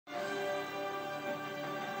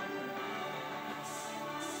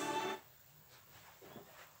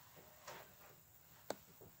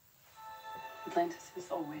Atlantis has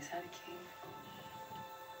always had a king.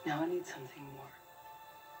 Now I need something more.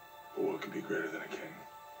 But what could be greater than a king?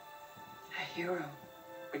 A hero.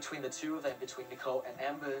 Between the two of them, between Nicole and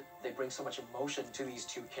Amber, they bring so much emotion to these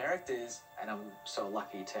two characters, and I'm so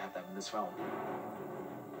lucky to have them in this film.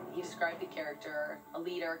 He described the character, a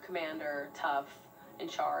leader, commander, tough, in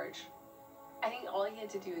charge. I think all he had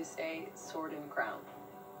to do is say sword and crown.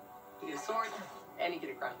 You get a sword, and you get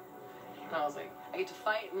a crown. And I was like, I get to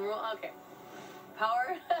fight and rule? Okay.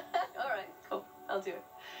 Power? All right, cool. I'll do it.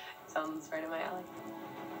 Sounds right in my alley.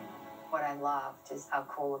 What I loved is how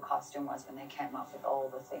cool the costume was when they came up with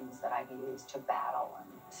all the things that I've used to battle and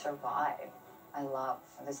survive. I love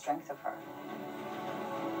the strength of her.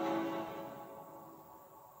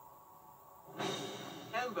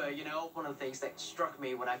 Amber, you know, one of the things that struck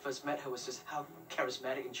me when I first met her was just how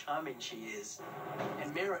charismatic and charming she is.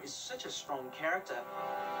 And Mira is such a strong character.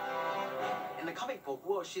 In the comic book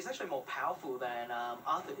world, she's actually more powerful than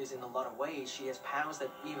Arthur is in a lot of ways. She has powers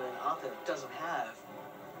that even Arthur doesn't have.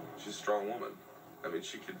 She's a strong woman. I mean,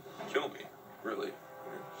 she could kill me, really.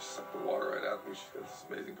 I mean, just suck the water right out of me. She's got this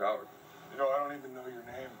amazing power. You know, I don't even know your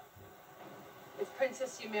name. It's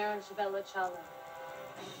Princess Yumera Javella Chala.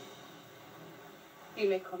 You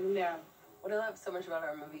may call me Mira. What I love so much about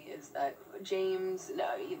our movie is that James, no,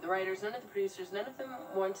 the writers, none of the producers, none of them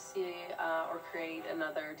want to see or create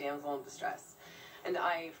another damsel in distress. And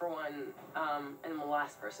I, for one, am the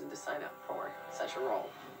last person to sign up for such a role.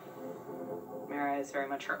 Mira is very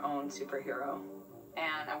much her own superhero.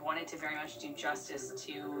 And I wanted to very much do justice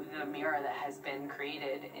to the Mira that has been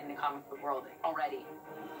created in the comic book world already.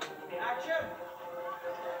 Action!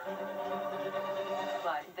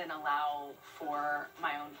 But then allow for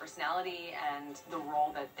my own personality and the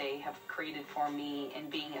role that they have created for me in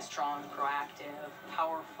being a strong, proactive,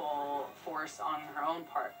 powerful force on her own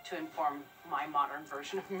part to inform my modern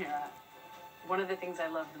version of Mira. One of the things I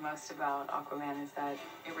love the most about Aquaman is that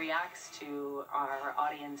it reacts to our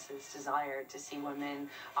audience's desire to see women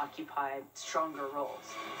occupy stronger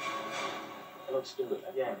roles. Let's do it.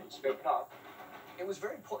 Yeah, speak up. It was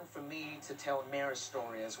very important for me to tell Mira's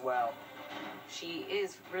story as well. She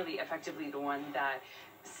is really effectively the one that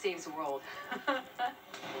saves the world. I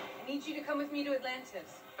need you to come with me to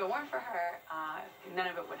Atlantis. If it weren't for her, none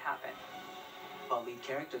of it would happen. Our lead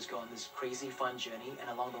characters go on this crazy fun journey, and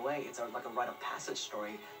along the way, it's like a rite of passage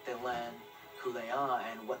story. They learn who they are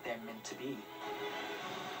and what they're meant to be.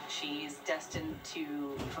 She's destined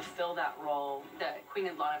to fulfill that role that Queen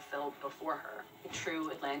Atlanna filled before her, a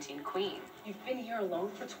true Atlantean queen. You've been here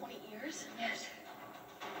alone for 20 years? Yes.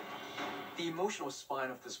 The emotional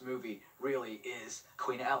spine of this movie really is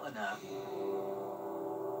Queen Atlanna.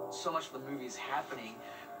 So much of the movie is happening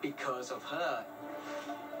because of her.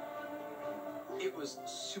 It was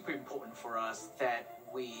super important for us that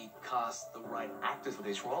we cast the right actors for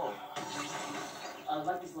this role. I'd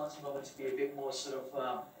like these last moments to be a bit more sort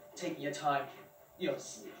of taking your time, you know,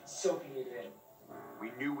 soaking it in.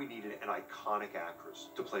 We knew we needed an iconic actress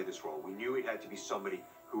to play this role. We knew it had to be somebody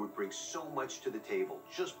who would bring so much to the table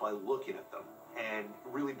just by looking at them and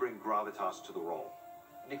really bring gravitas to the role.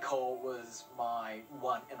 Nicole was my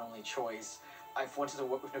one and only choice. I've wanted to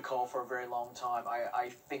work with Nicole for a very long time. I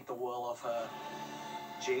think the world of her.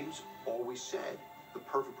 James always said the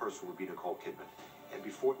perfect person would be Nicole Kidman. And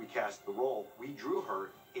before we cast the role, we drew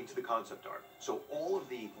her into the concept art. So all of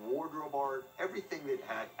the wardrobe art, everything that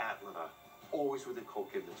had Atlanna, always with Nicole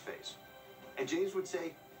Kidman's face. And James would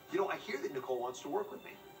say, you know, I hear that Nicole wants to work with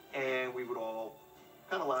me. And we would all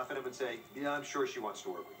kind of laugh at him and say, yeah, I'm sure she wants to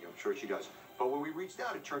work with you. I'm sure she does. But when we reached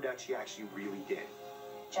out, it turned out she actually really did.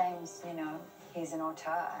 James, you know, he's an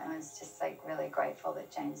auteur, and I was just like really grateful that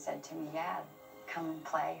James said to me, yeah, come and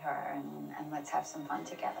play her and let's have some fun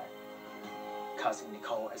together. Casting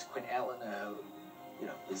Nicole as Queen Atlanna, you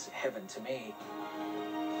know, is heaven to me.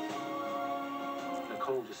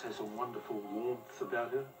 Nicole just has a wonderful warmth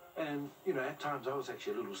about her. And, you know, at times I was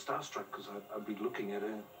actually a little starstruck because I'd be looking at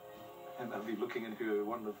her and I'd be looking into her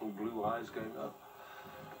wonderful blue eyes going, oh,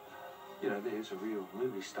 you know, there's a real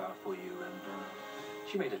movie star for you. And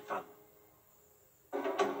she made it fun.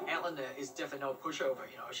 Atlanna is definitely no pushover,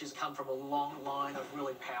 you know. She's come from a long line of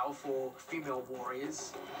really powerful female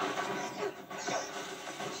warriors.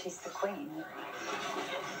 She's the queen.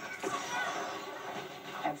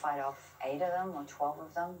 I fight off 8 of them or 12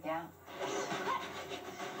 of them, yeah.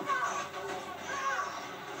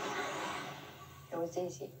 It was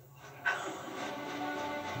easy.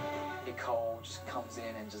 Nicole just comes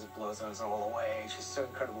in and just blows us all away. She's so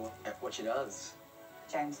incredible at what she does.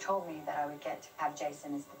 James told me that I would get to have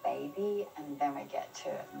Jason as the baby, and then we get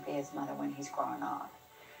to be his mother when he's grown up.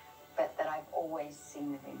 But that I've always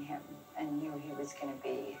seen it in him and knew he was going to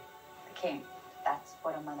be the king. That's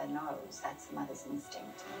what a mother knows. That's a mother's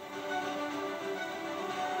instinct.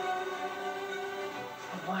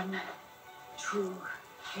 The one true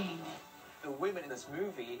king. The women in this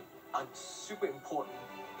movie are super important.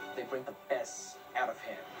 They bring the best out of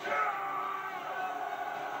him.